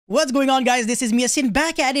What's going on, guys? This is me, Yasin,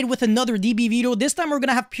 back at it with another DB video. This time we're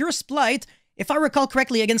gonna have pure Spright, if I recall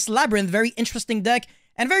correctly, against Labrynth. Very interesting deck,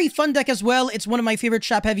 and very fun deck as well. It's one of my favorite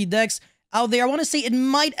trap-heavy decks out there. I want to say it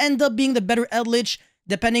might end up being the better Eldritch,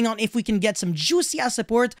 depending on if we can get some juicy ass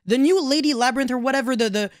support. The new Lady Labrynth or whatever,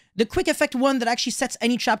 the quick effect one that actually sets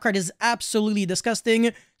any trap card is absolutely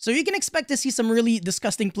disgusting. So you can expect to see some really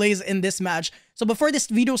disgusting plays in this match. So before this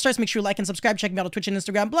video starts, make sure you like and subscribe. Check me out on Twitch and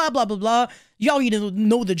Instagram, blah, blah, blah, blah. You already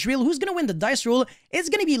know the drill. Who's going to win the dice roll? It's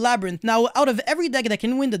going to be Labrynth. Now, out of every deck that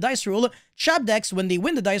can win the dice roll, trap decks, when they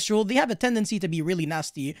win the dice roll, they have a tendency to be really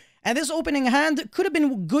nasty. And this opening hand could have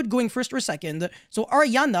been good going first or second. So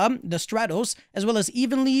Ariana, the Stratos, as well as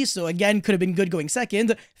Evenly, so again, could have been good going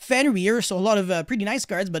second. Fenrir, so a lot of pretty nice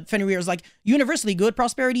cards, but Fenrir is like universally good.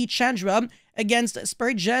 Prosperity, Chandra, against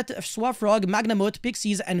Spright, Swafrog, Magnamut,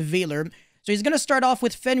 Pixies, and Valor. So he's going to start off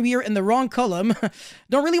with Fenrir in the wrong column.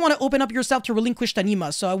 Don't really want to open up yourself to Relinquish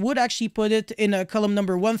Tanima, so I would actually put it in column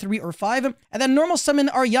number 1, 3, or 5. And then normal summon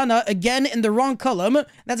Ariana, again in the wrong column.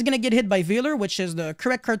 That's going to get hit by Valor, which is the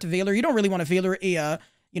correct card to Valor. You don't really want to Valor a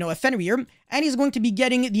Fenrir. And he's going to be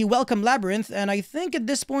getting the Welcome Labrynth, and I think at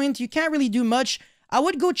this point, you can't really do much. I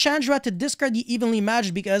would go Chandra to discard the Evenly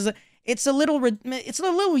Matched because it's a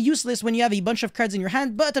little useless when you have a bunch of cards in your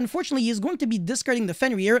hand, but unfortunately he's going to be discarding the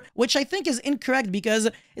Fenrir, which I think is incorrect because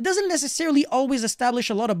it doesn't necessarily always establish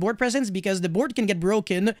a lot of board presence because the board can get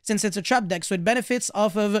broken since it's a trap deck, so it benefits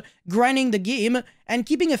off of grinding the game, and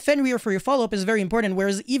keeping a Fenrir for your follow-up is very important,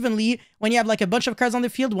 whereas Evenly, when you have like a bunch of cards on the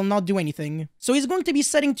field, will not do anything. So he's going to be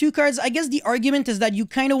setting 2 cards. I guess the argument is that you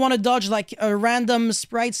kind of want to dodge like a random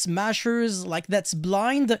Spright Smashers, like that's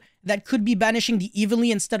blind, that could be banishing the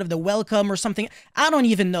Evenly instead of the Welcome or something. I don't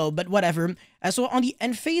even know, but whatever. So on the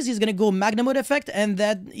end phase, he's going to go Magnamut effect, and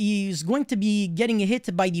that he's going to be getting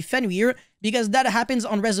hit by the Fenrir because that happens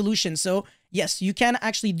on resolution. So yes, you can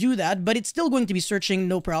actually do that, but it's still going to be searching,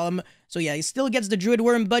 no problem. So yeah, he still gets the Druid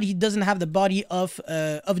Worm, but he doesn't have the body of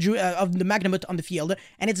the Magnamut on the field,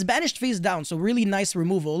 and it's banished face down, so really nice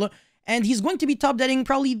removal. And he's going to be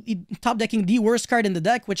probably top-decking the worst card in the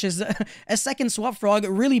deck, which is a second Swafrog,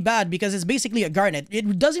 really bad because it's basically a Garnet.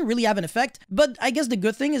 It doesn't really have an effect, but I guess the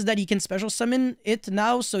good thing is that he can special summon it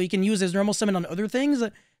now, so he can use his normal summon on other things.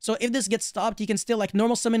 So if this gets stopped, he can still like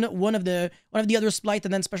normal summon one of the other Spright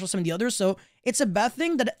and then special summon the other. So it's a bad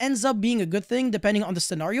thing that ends up being a good thing depending on the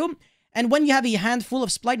scenario. And when you have a handful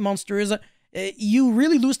of Spright monsters, you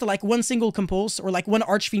really lose to like one single Compulse or like one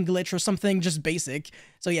Archfiend Glitch or something just basic.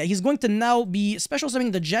 So yeah, he's going to now be special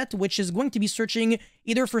summoning the Jet, which is going to be searching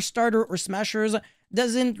either for starter or smashers.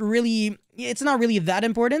 It's not really that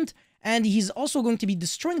important. And he's also going to be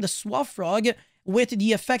destroying the Swafrog with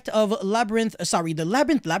the effect of Labrynth, the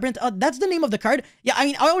Labrynth, that's the name of the card. Yeah, I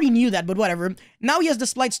mean, I already knew that, but whatever. Now he has the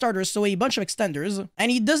Spright starters, so a bunch of extenders, and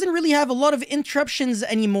he doesn't really have a lot of interruptions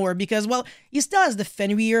anymore because, well, he still has the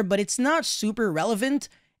Fenrir, but it's not super relevant,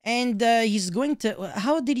 and he's going to,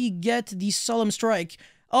 how did he get the Solemn Strike?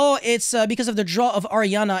 Oh, it's because of the draw of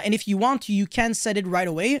Ariana, and if you want to, you can set it right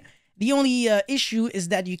away. The only issue is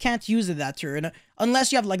that you can't use it that turn,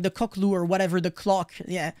 unless you have, like, the Koklu or whatever, the clock,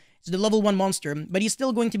 yeah. It's the level 1 monster, but he's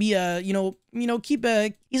still going to be,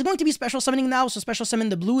 he's going to be special summoning now, so special summon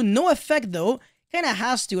the blue. No effect, though. Kind of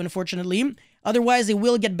has to, unfortunately. Otherwise, it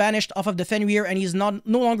will get banished off of the Fenrir, and he's no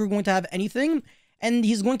longer going to have anything. And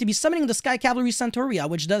he's going to be summoning the Sky Cavalry Centauria,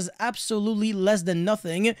 which does absolutely less than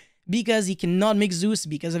nothing, because he cannot make Zeus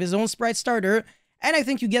because of his own Spright starter. And I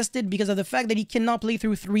think you guessed it, because of the fact that he cannot play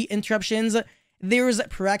through 3 interruptions. There's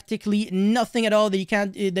practically nothing at all that he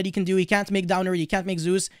can do. He can't make Downer, he can't make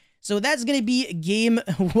Zeus. So that's going to be game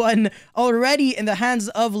 1 already in the hands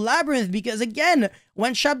of Labrynth, because again,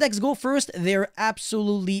 when trap decks go first, they're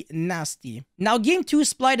absolutely nasty. Now, game 2,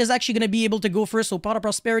 Spright is actually going to be able to go first, so Pot of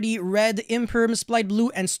Prosperity, Red, Imperm, Spright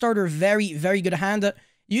Blue, and Starter, very, very good hand.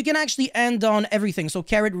 You can actually end on everything, so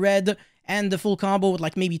Carrot Red, and the full combo with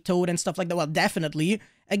like maybe Toad and stuff like that, well, definitely,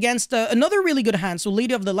 against another really good hand, so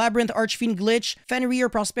Lady of the Labrynth, Archfiend Glitch, Fenrir,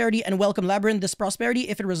 Prosperity, and Welcome Labrynth. This Prosperity,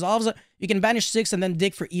 if it resolves, you can banish 6 and then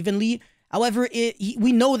dig for Evenly. However,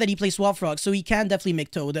 we know that he plays Swafrog, so he can definitely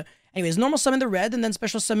make Toad. Anyways, normal summon the Red, and then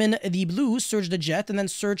special summon the Blue, search the Jet, and then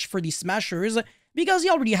search for the Smashers, because he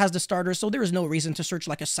already has the starter, so there is no reason to search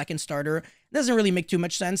like a second starter. Doesn't really make too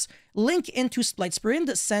much sense. Link into Spright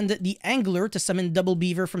Sprint, send the Angler to summon Double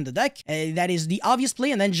Beaver from the deck. That is the obvious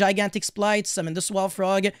play, and then Gigantic Spright, summon the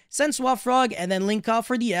Swafrog, send Swafrog, and then link off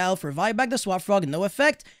for the Elf, revive back the Swafrog, no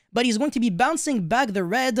effect, but he's going to be bouncing back the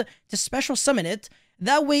Red to special summon it.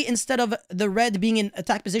 That way, instead of the red being in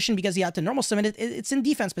attack position because he had to normal summon it, it's in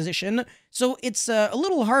defense position. So it's a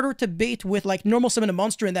little harder to bait with like normal summon a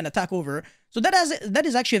monster and then attack over. So that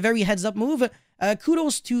is actually a very heads up move.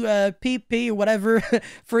 Kudos to Pepe or whatever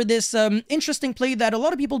for this interesting play that a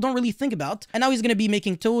lot of people don't really think about. And now he's going to be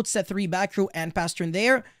making Toad, set 3 back row and pass turn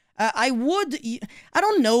there. I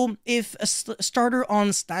don't know if a starter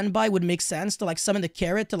on standby would make sense to like summon the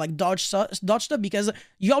carrot to like dodge stuff, because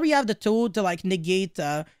you already have the Toad to like negate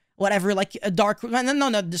whatever, like a Dark...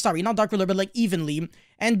 No, sorry, not Dark Ruler, but like evenly.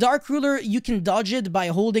 And Dark Ruler, you can dodge it by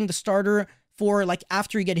holding the starter for like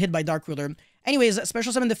after you get hit by Dark Ruler. Anyways,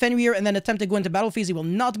 special summon the Fenrir and then attempt to go into battle phase. He will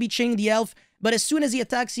not be chaining the elf, but as soon as he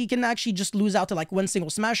attacks, he can actually just lose out to like 1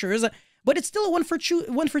 single smashers. But it's still a 1 for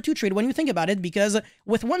 2 trade when you think about it, because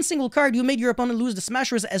with 1 single card, you made your opponent lose the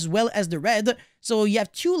smashers as well as the red, so you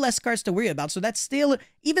have 2 less cards to worry about. So that's still,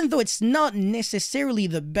 even though it's not necessarily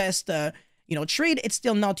the best, trade, it's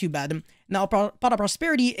still not too bad. Now, Pot of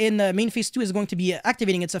Prosperity in main phase 2 is going to be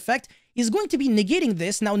activating its effect. He's going to be negating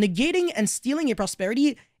this. Now, negating and stealing a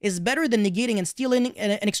Prosperity is better than negating and stealing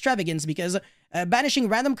an Extravagance, because banishing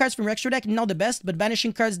random cards from your extra deck, not the best, but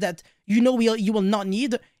banishing cards that you will not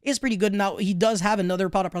need is pretty good. Now, he does have another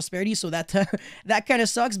Pot of Prosperity, so that that kind of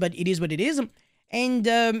sucks, but it is what it is. And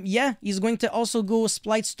yeah, he's going to also go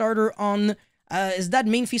Spright starter on... is that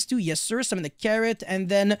main phase 2? Yes, sir. Summon the carrot, and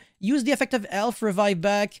then use the effect of Elf, revive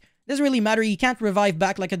back. Doesn't really matter. You can't revive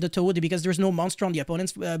back like at the Toad because there's no monster on the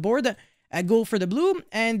opponent's board. Go for the blue,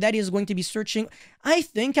 and that is going to be searching. I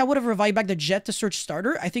think I would have revived back the Jet to search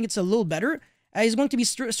starter. I think it's a little better. He's going to be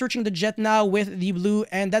searching the Jet now with the blue,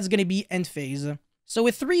 and that's going to be end phase. So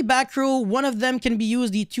with 3 back row, 1 of them can be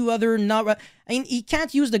used, the 2 other not... I mean, he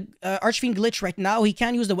can't use the Archfiend Glitch right now. He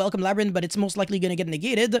can use the Welcome Labrynth, but it's most likely going to get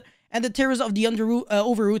negated. And the Terrors of the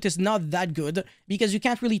Overroot is not that good, because you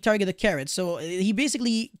can't really target the carrot. So he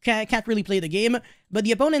basically can't really play the game, but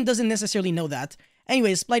the opponent doesn't necessarily know that.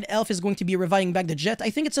 Anyways, Spright Elf is going to be reviving back the Jet.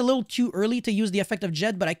 I think it's a little too early to use the effect of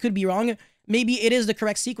Jet, but I could be wrong. Maybe it is the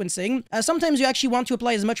correct sequencing. Sometimes you actually want to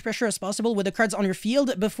apply as much pressure as possible with the cards on your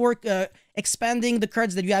field before expanding the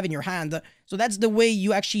cards that you have in your hand. So that's the way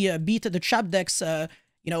you actually beat the trap decks,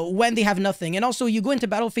 when they have nothing. And also, you go into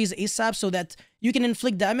battle phase ASAP so that you can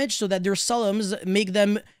inflict damage, so that their Solemns make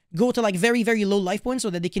them go to like very, very low life points so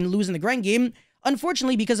that they can lose in the grind game.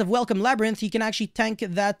 Unfortunately, because of Welcome Labrynth, he can actually tank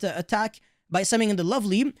that attack by summoning the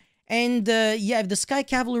Lovely. And yeah, if the Sky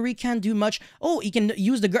Cavalry can't do much... Oh, he can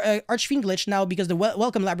use the Archfiend Glitch now because the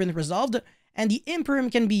Welcome Labrynth resolved. And the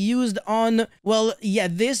Imperm can be used on, well, yeah,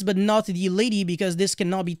 this, but not the Lady, because this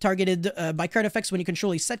cannot be targeted by card effects when you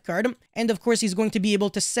control a set card. And of course, he's going to be able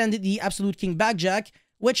to send the Absolute King Backjack,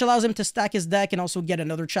 which allows him to stack his deck and also get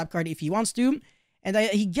another trap card if he wants to. And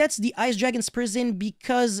he gets the Ice Dragon's Prison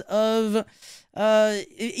because of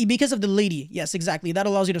the Lady. Yes, exactly. That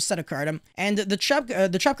allows you to set a card. And the trap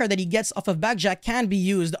card that he gets off of Backjack can be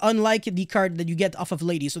used, unlike the card that you get off of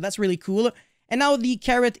Lady. So that's really cool. And now the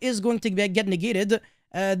carrot is going to get negated.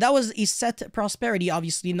 That was a set Prosperity,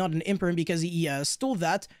 obviously, not an Imperm, because he stole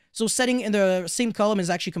that. So setting in the same column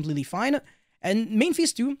is actually completely fine. And main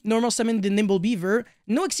phase 2, normal summon the Nimble Beaver.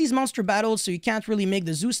 No Xyz monster battles, so you can't really make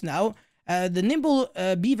the Zeus now. The Nimble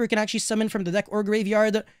Beaver can actually summon from the deck or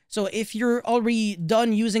graveyard. So if you're already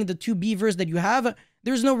done using the 2 beavers that you have,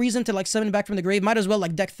 there's no reason to like summon back from the grave. Might as well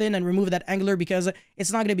like deck thin and remove that Angler, because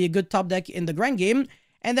it's not going to be a good top deck in the grind game.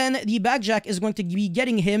 And then the Backjack is going to be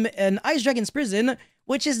getting him an Ice Dragon's Prison,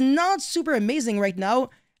 which is not super amazing right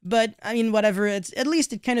now. But, I mean, whatever. At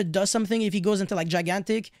least it kind of does something if he goes into like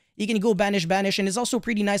Gigantic. He can go Banish, and it's also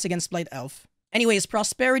pretty nice against Spright Elf. Anyways,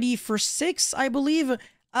 Prosperity for 6, I believe.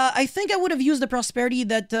 I think I would have used the Prosperity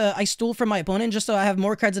that I stole from my opponent, just so I have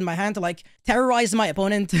more cards in my hand to, like, terrorize my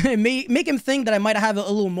opponent. Make him think that I might have a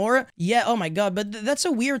little more. Yeah, oh my god, but that's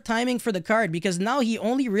a weird timing for the card, because now he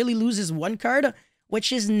only really loses 1 card,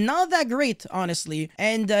 which is not that great, honestly.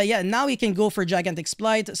 And yeah, now he can go for Gigantic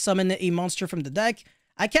Spright, summon a monster from the deck.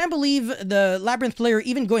 I can't believe the Labrynth player,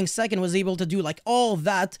 even going second, was able to do, like, all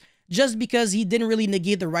that, just because he didn't really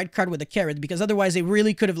negate the right card with the carrot, because otherwise they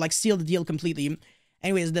really could have, like, sealed the deal completely.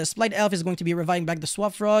 Anyways, the Spright Elf is going to be reviving back the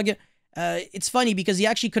Swap Frog. It's funny because he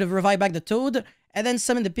actually could have revived back the Toad and then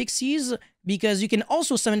summon the Pixies, because you can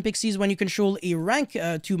also summon Pixies when you control a rank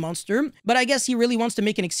 2 monster. But I guess he really wants to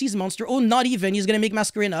make an Xyz monster. Oh, not even. He's going to make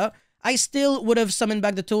Masquerena. I still would have summoned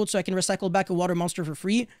back the Toad so I can recycle back a water monster for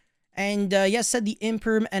free. And yeah, set the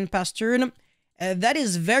Imperm and pass turn. That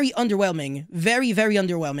is very underwhelming. Very, very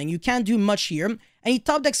underwhelming. You can't do much here. And he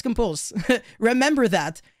top decks Compulse. Remember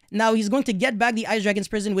that. Now, he's going to get back the Ice Dragon's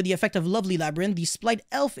Prison with the effect of Lovely Labrynth. The Spright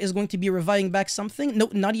Elf is going to be reviving back something. No,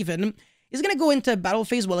 not even. He's going to go into battle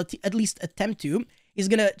phase, well, at least attempt to. He's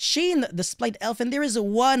going to chain the Spright Elf, and there is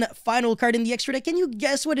one final card in the extra deck. Can you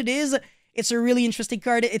guess what it is? It's a really interesting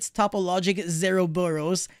card. It's Topologic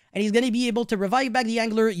Zeroboros, and he's going to be able to revive back the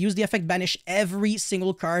Angler, use the effect, banish every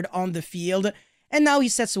single card on the field. And now he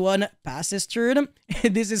sets one, passes turn.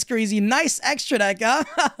 This is crazy. Nice extra deck,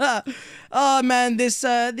 huh? Oh man, this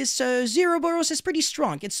Zeroboros is pretty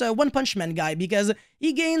strong. It's a One-Punch Man guy because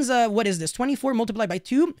he gains, what is this? 24 multiplied by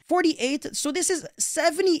 2, 48. So this is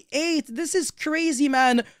 78. This is crazy,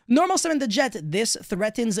 man. Normal summon the Jet. This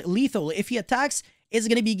threatens lethal. If he attacks, it's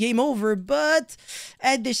going to be game over, but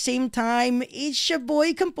at the same time, it's your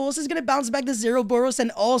boy Compulse is going to bounce back the Zeroboros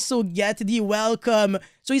and also get the welcome.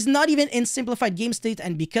 So he's not even in simplified game state,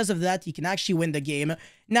 and because of that, he can actually win the game.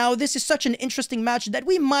 Now, this is such an interesting match that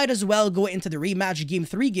we might as well go into the rematch Game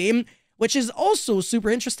 3 game, which is also super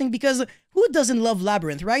interesting because who doesn't love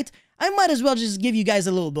Labrynth, right? I might as well just give you guys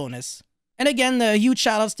a little bonus. And again, huge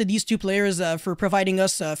shoutouts to these two players for providing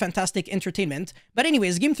us fantastic entertainment. But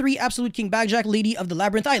anyways, Game 3, Absolute King Backjack, Lady of the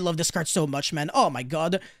Labrynth. I love this card so much, man. Oh my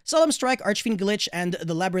god. Solemn Strike, Archfiend Glitch, and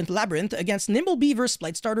the Labrynth against Nimble Beaver,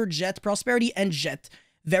 Spright Starter, Jet, Prosperity, and Jet.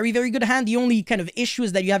 Very, very good hand. The only kind of issue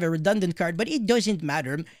is that you have a redundant card, but it doesn't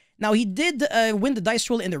matter. Now, he did win the dice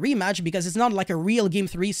roll in the rematch because it's not like a real Game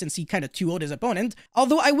 3 since he kind of 2-0'd his opponent.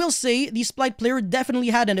 Although I will say, the Spright player definitely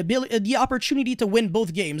had the opportunity to win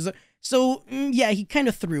both games. So, yeah, he kind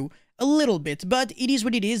of threw a little bit, but it is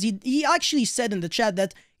what it is. He actually said in the chat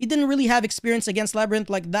that he didn't really have experience against Labrynth,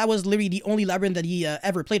 like that was literally the only Labrynth that he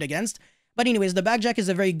ever played against. But anyways, the Backjack is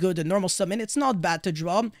a very good normal summon. It's not bad to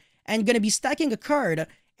draw, and gonna be stacking a card,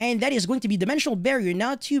 and that is going to be Dimensional Barrier.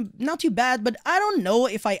 Not too bad, but I don't know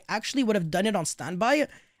if I actually would have done it on standby.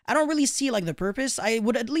 I don't really see, like, the purpose. I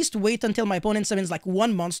would at least wait until my opponent summons, like,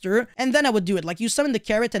 one monster, and then I would do it. Like, you summon the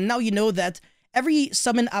carrot, and now you know that every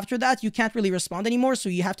summon after that, you can't really respond anymore, so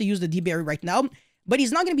you have to use the D-Barrier right now. But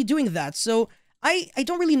he's not going to be doing that, so I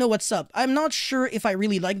don't really know what's up. I'm not sure if I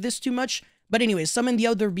really like this too much. But anyways, summon the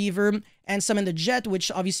Outer Beaver, and summon the Jet, which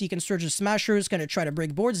obviously can Surge the Smashers, going to try to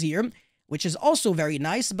break boards here, which is also very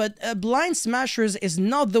nice. But Blind Smashers is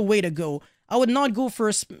not the way to go. I would not go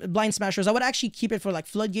for Blind Smashers. I would actually keep it for, like,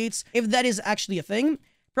 Floodgates, if that is actually a thing.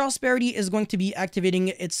 Prosperity is going to be activating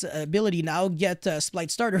its ability now. Get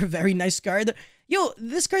Spright Starter, very nice card. Yo,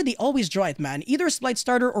 this card, they always draw it, man. Either Spright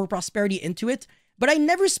Starter or Prosperity into it. But I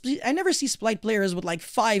never see Spright players with like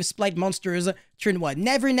 5 Spright monsters turn 1.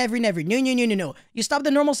 Never, never, never. No, no, no, no, no. You stop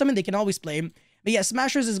the normal summon, they can always play. But yeah,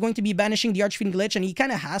 Smashers is going to be banishing the Archfiend Glitch, and he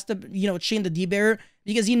kind of has to, you know, chain the D-Bearer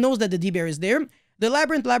because he knows that the D-Bearer is there. The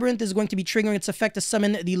Labrynth is going to be triggering its effect to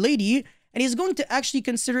summon the Lady, and he's going to actually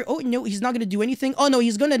consider, oh no, he's not going to do anything. Oh no,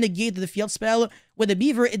 he's going to negate the field spell with the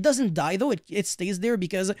Beaver. It doesn't die though, it stays there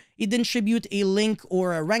because it didn't tribute a Link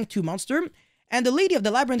or a rank 2 monster. And the Lady of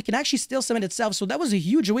the Labrynth can actually still summon itself, so that was a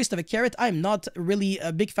huge waste of a carrot. I'm not really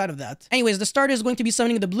a big fan of that. Anyways, the starter is going to be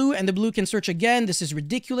summoning the blue, and the blue can search again. This is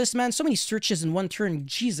ridiculous, man. So many searches in one turn,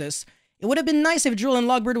 Jesus. It would have been nice if Droll and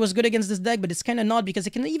Logbird was good against this deck, but it's kind of not because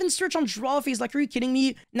it can even search on draw phase. Like, are you kidding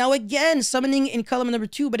me? Now, again, summoning in column number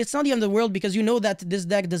 2, but it's not the end of the world because you know that this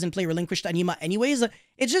deck doesn't play Relinquished Anima anyways.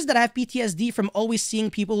 It's just that I have PTSD from always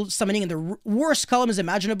seeing people summoning in the worst columns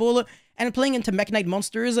imaginable and playing into Mech Knight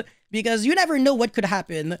monsters because you never know what could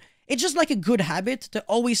happen. It's just like a good habit to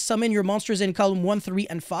always summon your monsters in column 1, 3,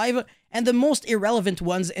 and 5, and the most irrelevant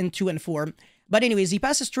ones in 2 and 4. But anyways, he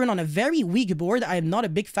passes turn on a very weak board. I am not a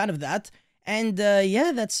big fan of that. And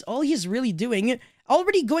yeah, that's all he's really doing.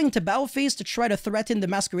 Already going to battle phase to try to threaten the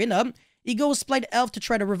Masquerena. He goes Spright Elf to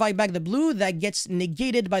try to revive back the blue. That gets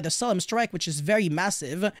negated by the Solemn Strike, which is very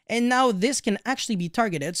massive. And now this can actually be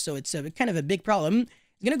targeted, so it's kind of a big problem.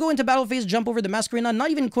 He's going to go into battle phase, jump over the Masquerena,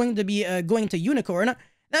 not even going to be going to Unicorn.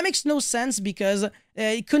 That makes no sense because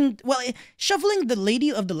it couldn't... Well, shuffling the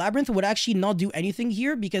Lady of the Labrynth would actually not do anything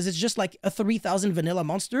here because it's just like a 3000 vanilla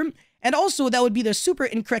monster. And also, that would be the super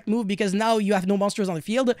incorrect move because now you have no monsters on the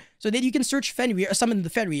field. So then you can search Fenrir, summon the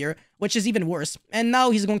Fenrir, which is even worse. And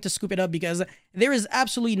now he's going to scoop it up because there is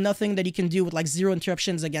absolutely nothing that he can do with like 0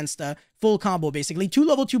 interruptions against full combo, basically. 2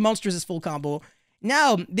 level 2 monsters is full combo.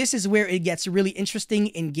 Now, this is where it gets really interesting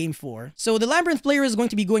in Game 4. So, the Labrynth player is going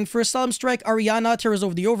to be going first. Solemn Strike, Ariana, Terrors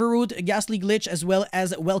of the Overroot, Ghastly Glitch, as well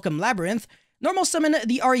as Welcome Labrynth. Normal summon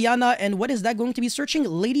the Ariana, and what is that going to be searching?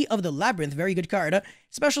 Lady of the Labrynth, very good card.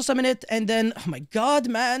 Special summon it, and then, oh my god,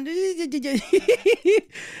 man.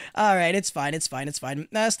 Alright, it's fine, it's fine, it's fine.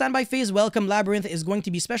 Standby phase, Welcome Labrynth is going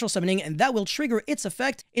to be special summoning, and that will trigger its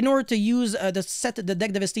effect in order to use the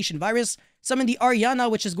Deck Devastation Virus. Summon the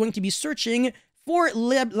Ariana, which is going to be searching for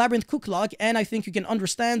Labrynth Cooklock, and I think you can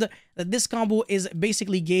understand that this combo is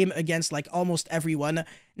basically game against like almost everyone.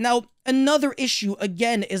 Now, another issue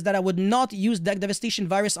again is that I would not use Deck Devastation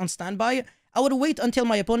Virus on standby. I would wait until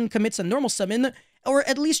my opponent commits a normal summon, or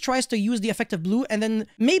at least tries to use the effect of blue, and then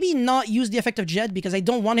maybe not use the effect of Jet, because I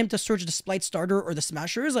don't want him to search the Spright starter or the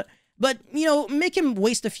Smashers, but, you know, make him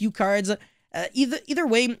waste a few cards. Either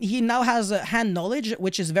way, he now has hand knowledge,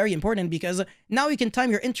 which is very important, because now you can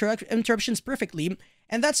time your interruptions perfectly,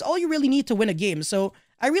 and that's all you really need to win a game. So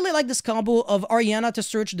I really like this combo of Ariana to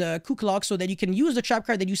search the Cooklock so that you can use the trap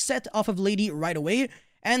card that you set off of Lady right away.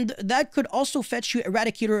 And that could also fetch you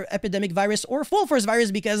Eradicator, Epidemic Virus, or Full Force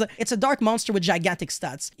Virus, because it's a dark monster with gigantic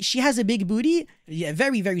stats. She has a big booty. Yeah,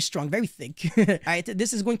 very, very strong, very thick. Alright,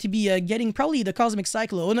 this is going to be getting probably the Cosmic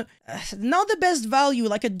Cyclone. Not the best value.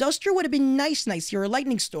 Like a Duster would have been nice here, or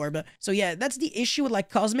Lightning Storm. So yeah, that's the issue with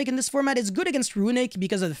like Cosmic in this format. It's good against Runic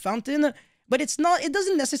because of the Fountain, but it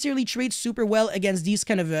doesn't necessarily trade super well against these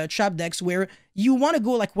kind of trap decks where you want to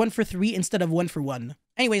go like 1 for 3 instead of 1 for 1.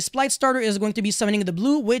 Anyway, Spright starter is going to be summoning the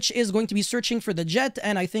blue, which is going to be searching for the Jet,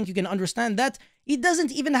 and I think you can understand that he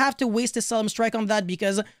doesn't even have to waste his Solemn Strike on that,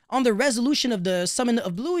 because on the resolution of the summon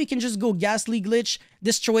of blue, you can just go Ghastly Glitch,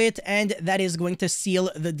 destroy it, and that is going to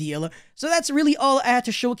seal the deal. So that's really all I had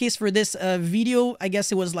to showcase for this video. I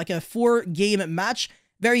guess it was like a 4-game match.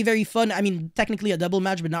 Very, very fun. I mean, technically a double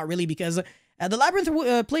match, but not really, because the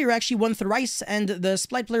Labrynth player actually won thrice, and the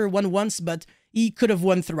Spright player won once, but he could have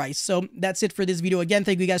won thrice. So that's it for this video. Again,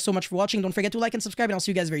 thank you guys so much for watching. Don't forget to like and subscribe, and I'll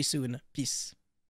see you guys very soon. Peace.